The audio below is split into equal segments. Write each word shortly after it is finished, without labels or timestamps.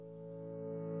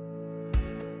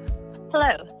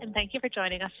Hello, and thank you for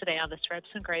joining us today on this Ropes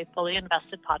 & Gray Fully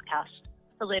Invested podcast,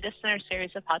 the latest in our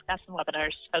series of podcasts and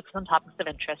webinars focused on topics of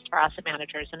interest for asset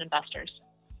managers and investors.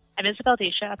 I'm Isabel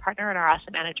Disha, a partner in our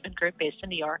asset management group based in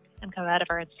New York and co-head of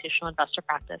our institutional investor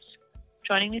practice.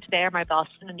 Joining me today are my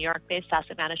Boston and New York-based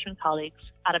asset management colleagues,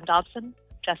 Adam Dobson,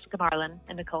 Jessica Marlin,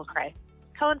 and Nicole Cray.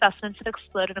 Co-investments have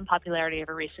exploded in popularity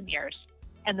over recent years,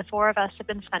 and the four of us have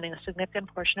been spending a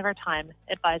significant portion of our time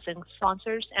advising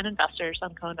sponsors and investors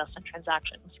on co-investment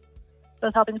transactions,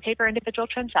 both helping paper individual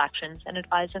transactions and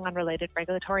advising on related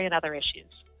regulatory and other issues.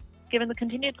 Given the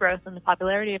continued growth in the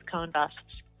popularity of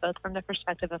co-invests, both from the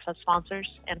perspective of sponsors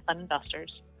and fund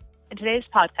investors, in today's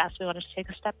podcast, we wanted to take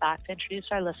a step back to introduce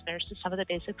our listeners to some of the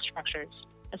basic structures,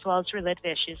 as well as related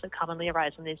issues that commonly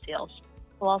arise in these deals.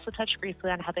 We'll also touch briefly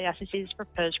on how the SEC's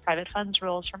proposed private funds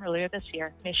rules from earlier this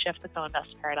year may shift the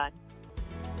co-invest paradigm.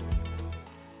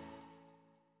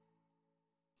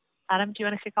 Adam, do you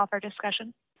want to kick off our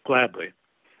discussion? Gladly.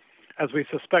 As we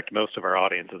suspect most of our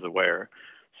audience is aware,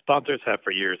 sponsors have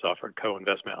for years offered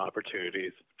co-investment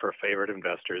opportunities for favored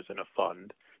investors in a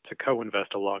fund to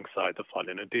co-invest alongside the fund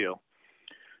in a deal.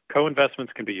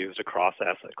 Co-investments can be used across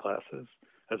asset classes,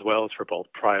 as well as for both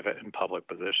private and public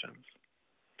positions.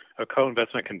 A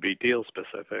co-investment can be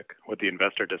deal-specific, with the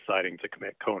investor deciding to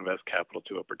commit co-invest capital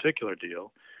to a particular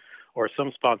deal, or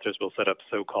some sponsors will set up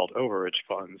so-called overage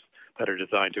funds that are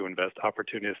designed to invest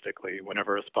opportunistically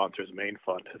whenever a sponsor's main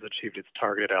fund has achieved its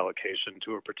target allocation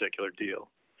to a particular deal.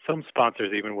 Some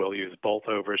sponsors even will use both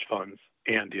overage funds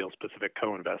and deal-specific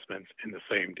co-investments in the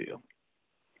same deal.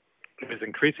 It is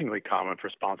increasingly common for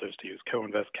sponsors to use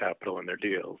co-invest capital in their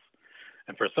deals,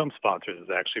 and for some sponsors,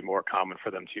 it's actually more common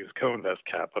for them to use co-invest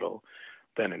capital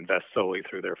than invest solely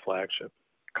through their flagship.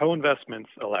 Co-investments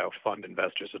allow fund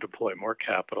investors to deploy more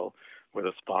capital with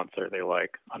a sponsor they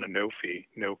like on a no-fee,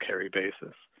 no-carry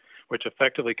basis, which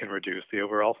effectively can reduce the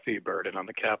overall fee burden on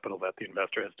the capital that the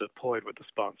investor has deployed with the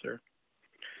sponsor.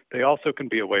 They also can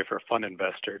be a way for a fund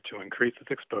investor to increase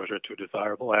its exposure to a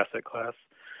desirable asset class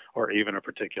or even a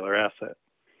particular asset.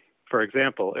 For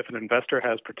example, if an investor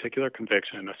has particular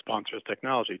conviction in a sponsor's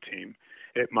technology team,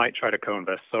 it might try to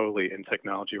co-invest solely in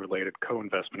technology-related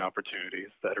co-investment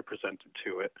opportunities that are presented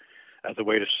to it as a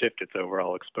way to shift its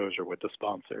overall exposure with the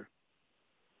sponsor.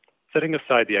 Setting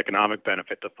aside the economic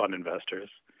benefit to fund investors,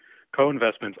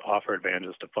 co-investments offer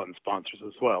advantages to fund sponsors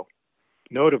as well.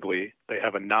 Notably, they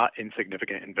have a not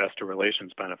insignificant investor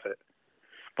relations benefit.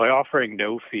 By offering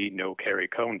no-fee, no-carry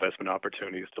co-investment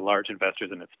opportunities to large investors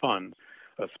in its funds,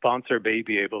 a sponsor may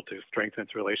be able to strengthen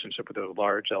its relationship with those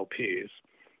large LPs,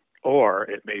 or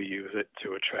it may use it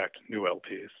to attract new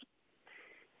LPs.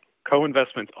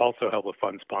 Co-investments also help a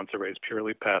fund sponsor raise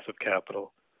purely passive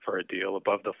capital for a deal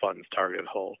above the fund's targeted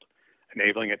hold,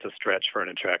 enabling it to stretch for an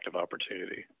attractive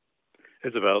opportunity.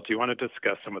 Isabel, do you want to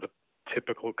discuss some of the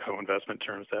typical co-investment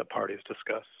terms that parties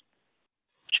discuss?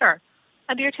 Sure.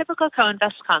 Under your typical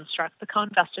co-invest construct, the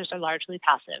co-investors are largely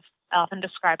passive. I often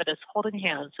describe it as holding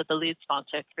hands with the lead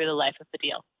sponsor through the life of the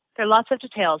deal. There are lots of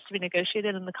details to be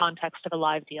negotiated in the context of a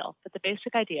live deal, but the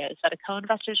basic idea is that a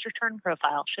co-investor's return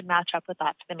profile should match up with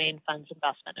that to the main fund's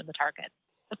investment in the target.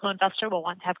 The co-investor will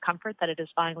want to have comfort that it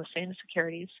is buying the same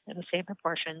securities in the same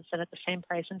proportions and at the same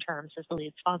price and terms as the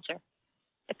lead sponsor.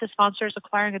 If the sponsor is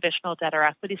acquiring additional debt or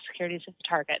equity securities of the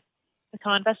target, the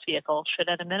co-invest vehicle should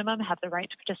at a minimum have the right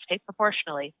to participate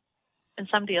proportionally, and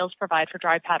some deals provide for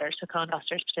dry powder so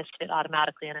co-investors participate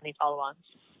automatically in any follow-ons.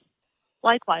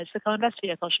 Likewise, the co-invest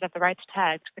vehicle should have the right to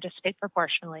tag to participate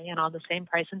proportionally and on the same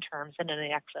price and terms in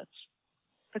any exits.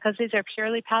 Because these are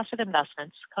purely passive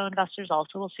investments, co-investors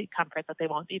also will seek comfort that they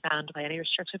won't be bound by any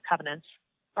restrictive covenants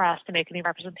or asked to make any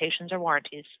representations or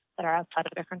warranties that are outside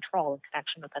of their control in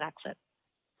connection with an exit.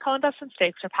 Co-investment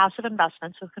stakes are passive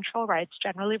investments with control rights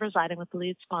generally residing with the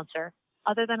lead sponsor,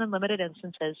 other than in limited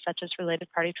instances such as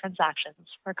related party transactions,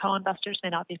 where co-investors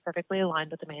may not be perfectly aligned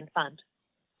with the main fund.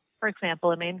 For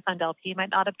example, a main fund LP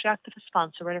might not object if a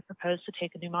sponsor were to propose to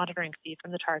take a new monitoring fee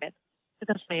from the target,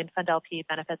 because the main fund LP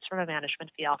benefits from a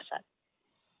management fee offset.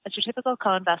 As your typical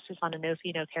co-invest is on a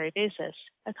no-fee, no-carry basis,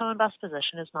 a co-invest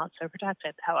position is not so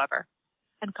protected, however,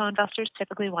 and co-investors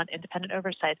typically want independent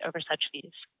oversight over such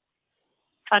fees.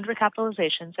 Fund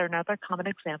recapitalizations are another common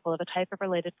example of a type of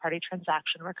related party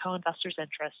transaction where co-investors'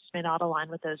 interests may not align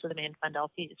with those of the main fund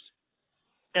LPs.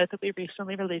 Note that we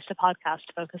recently released a podcast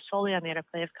focused solely on the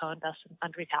interplay of co-invest and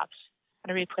fund recaps,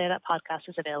 and a replay of that podcast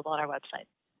is available on our website.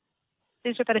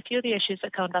 These are but a few of the issues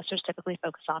that co-investors typically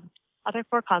focus on. Other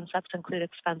core concepts include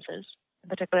expenses, in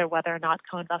particular whether or not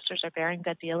co-investors are bearing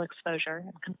dead deal exposure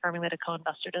and confirming that a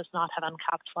co-investor does not have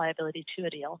uncapped liability to a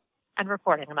deal, and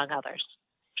reporting, among others.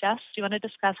 Jess, do you want to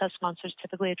discuss how sponsors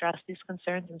typically address these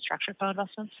concerns in structured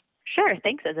co-investments? Sure.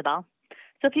 Thanks, Isabel.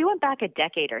 So if you went back a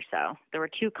decade or so, there were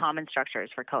two common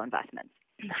structures for co-investments: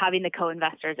 having the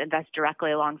co-investors invest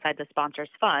directly alongside the sponsor's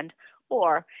fund,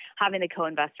 or having the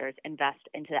co-investors invest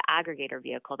into the aggregator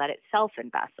vehicle that itself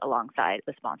invests alongside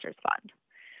the sponsor's fund.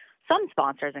 Some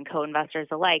sponsors and co-investors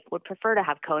alike would prefer to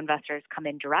have co-investors come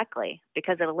in directly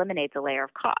because it eliminates a layer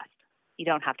of cost. You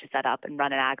don't have to set up and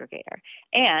run an aggregator.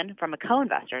 And from a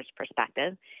co-investor's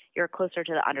perspective, you're closer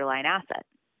to the underlying asset.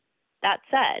 That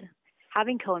said,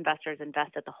 having co-investors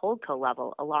invest at the holdco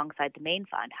level alongside the main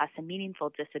fund has some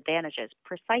meaningful disadvantages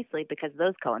precisely because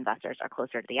those co-investors are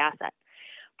closer to the asset.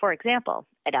 For example,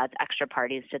 it adds extra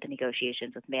parties to the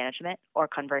negotiations with management, or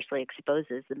conversely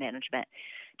exposes the management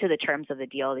to the terms of the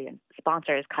deal the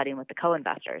sponsor is cutting with the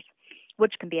co-investors,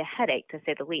 which can be a headache, to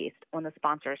say the least, when the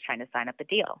sponsor is trying to sign up a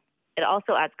deal. It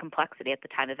also adds complexity at the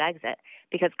time of exit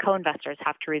because co-investors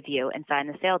have to review and sign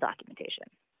the sale documentation.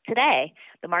 Today,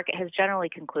 the market has generally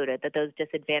concluded that those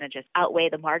disadvantages outweigh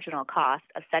the marginal cost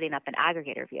of setting up an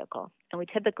aggregator vehicle, and we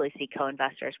typically see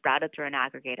co-investors routed through an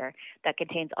aggregator that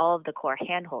contains all of the core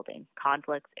handholding,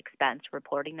 conflicts, expense,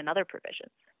 reporting, and other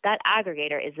provisions. That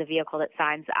aggregator is the vehicle that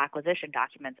signs the acquisition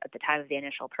documents at the time of the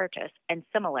initial purchase, and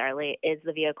similarly is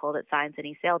the vehicle that signs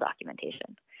any sale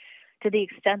documentation. To the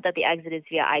extent that the exit is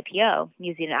via IPO,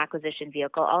 using an acquisition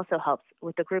vehicle also helps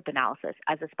with the group analysis,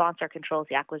 as the sponsor controls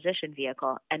the acquisition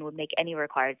vehicle and would make any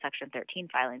required Section 13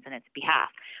 filings on its behalf,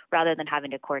 rather than having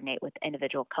to coordinate with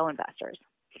individual co-investors.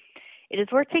 It is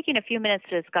worth taking a few minutes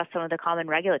to discuss some of the common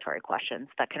regulatory questions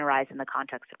that can arise in the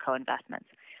context of co-investments,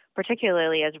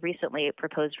 particularly as recently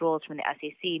proposed rules from the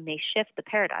SEC may shift the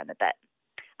paradigm a bit.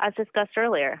 As discussed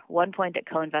earlier, one point that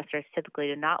co-investors typically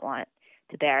do not want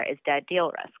to bear is dead deal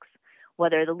risks,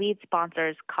 whether the lead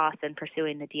sponsor's costs in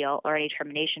pursuing the deal or any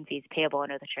termination fees payable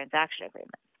under the transaction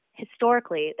agreement.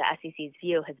 Historically, the SEC's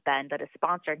view has been that a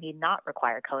sponsor need not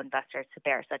require co-investors to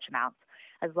bear such amounts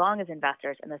as long as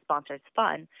investors in the sponsor's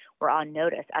fund were on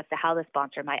notice as to how the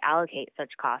sponsor might allocate such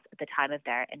costs at the time of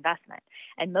their investment,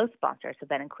 and most sponsors have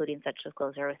been including such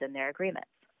disclosure within their agreements.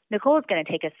 Nicole is going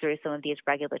to take us through some of these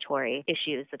regulatory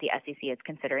issues that the SEC is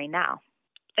considering now.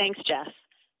 Thanks, Jess.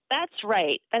 That's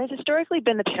right. That has historically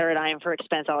been the paradigm for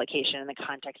expense allocation in the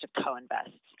context of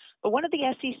co-invests. But one of the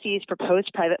SEC's proposed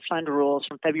private fund rules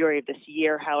from February of this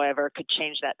year, however, could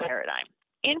change that paradigm.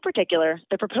 In particular,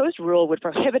 the proposed rule would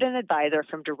prohibit an advisor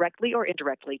from directly or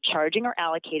indirectly charging or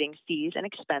allocating fees and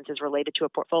expenses related to a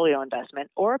portfolio investment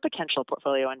or a potential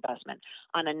portfolio investment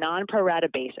on a non-pro rata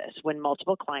basis when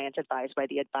multiple clients advised by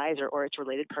the advisor or its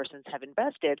related persons have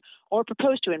invested or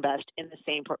propose to invest in the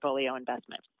same portfolio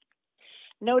investment.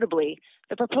 Notably,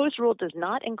 the proposed rule does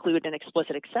not include an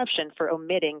explicit exception for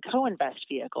omitting co-invest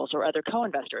vehicles or other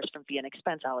co-investors from fee and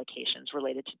expense allocations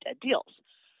related to dead deals.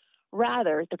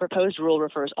 Rather, the proposed rule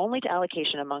refers only to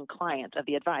allocation among clients of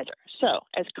the advisor. So,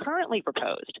 as currently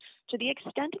proposed, to the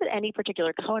extent that any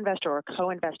particular co-investor or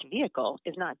co-invest vehicle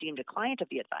is not deemed a client of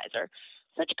the advisor,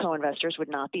 such co-investors would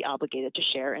not be obligated to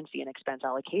share in fee and expense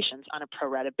allocations on a pro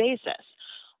rata basis.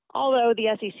 Although the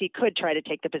SEC could try to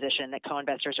take the position that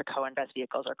co-investors or co-invest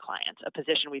vehicles are clients, a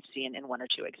position we've seen in one or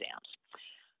two exams.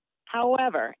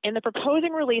 However, in the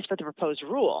proposing release for the proposed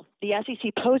rule, the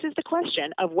SEC poses the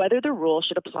question of whether the rule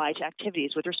should apply to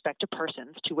activities with respect to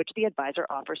persons to which the advisor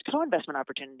offers co-investment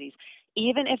opportunities,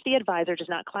 even if the advisor does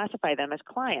not classify them as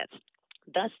clients,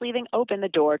 thus leaving open the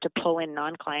door to pull in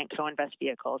non-client co-invest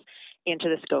vehicles into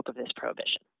the scope of this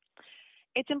prohibition.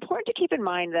 It's important to keep in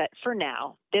mind that, for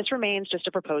now, this remains just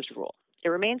a proposed rule. It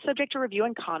remains subject to review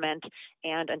and comment,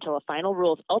 and until a final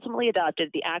rule is ultimately adopted,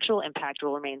 the actual impact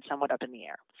will remain somewhat up in the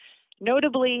air.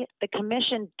 Notably, the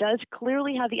Commission does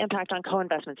clearly have the impact on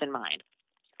co-investments in mind,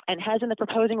 and has in the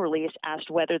proposing release asked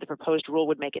whether the proposed rule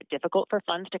would make it difficult for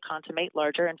funds to consummate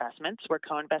larger investments where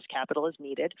co-invest capital is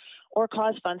needed, or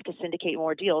cause funds to syndicate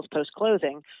more deals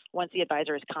post-closing once the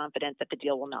advisor is confident that the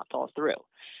deal will not fall through.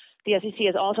 The SEC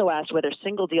has also asked whether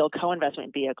single-deal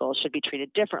co-investment vehicles should be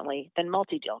treated differently than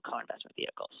multi-deal co-investment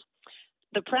vehicles.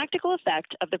 The practical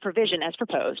effect of the provision as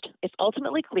proposed, if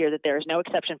ultimately clear that there is no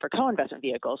exception for co-investment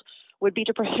vehicles, would be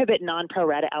to prohibit non-pro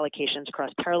rata allocations across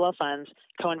parallel funds,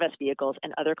 co-invest vehicles,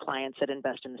 and other clients that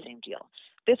invest in the same deal.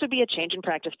 This would be a change in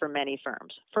practice for many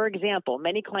firms. For example,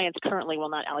 many clients currently will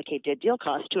not allocate dead deal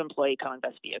costs to employee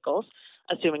co-invest vehicles,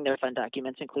 assuming their fund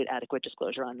documents include adequate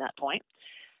disclosure on that point.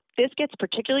 This gets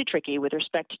particularly tricky with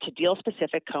respect to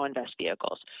deal-specific co-invest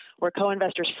vehicles, where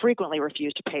co-investors frequently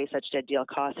refuse to pay such dead deal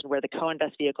costs and where the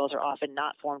co-invest vehicles are often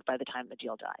not formed by the time the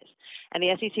deal dies. And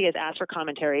the SEC has asked for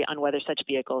commentary on whether such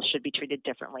vehicles should be treated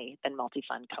differently than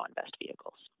multi-fund co-invest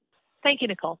vehicles. Thank you,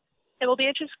 Nicole. It will be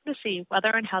interesting to see whether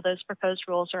and how those proposed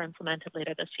rules are implemented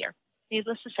later this year.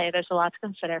 Needless to say, there's a lot to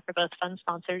consider for both fund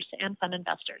sponsors and fund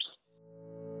investors.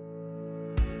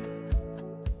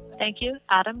 Thank you,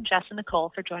 Adam, Jess, and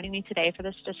Nicole, for joining me today for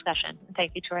this discussion, and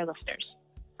thank you to our listeners.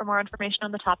 For more information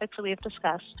on the topics that we have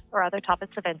discussed or other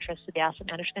topics of interest to the asset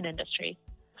management industry,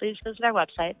 please visit our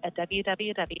website at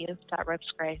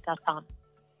www.ropesgray.com.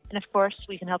 And of course,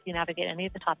 we can help you navigate any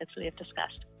of the topics we have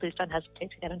discussed. Please don't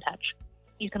hesitate to get in touch.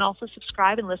 You can also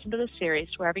subscribe and listen to this series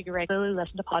wherever you regularly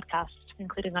listen to podcasts,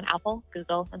 including on Apple,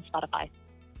 Google, and Spotify.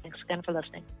 Thanks again for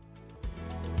listening.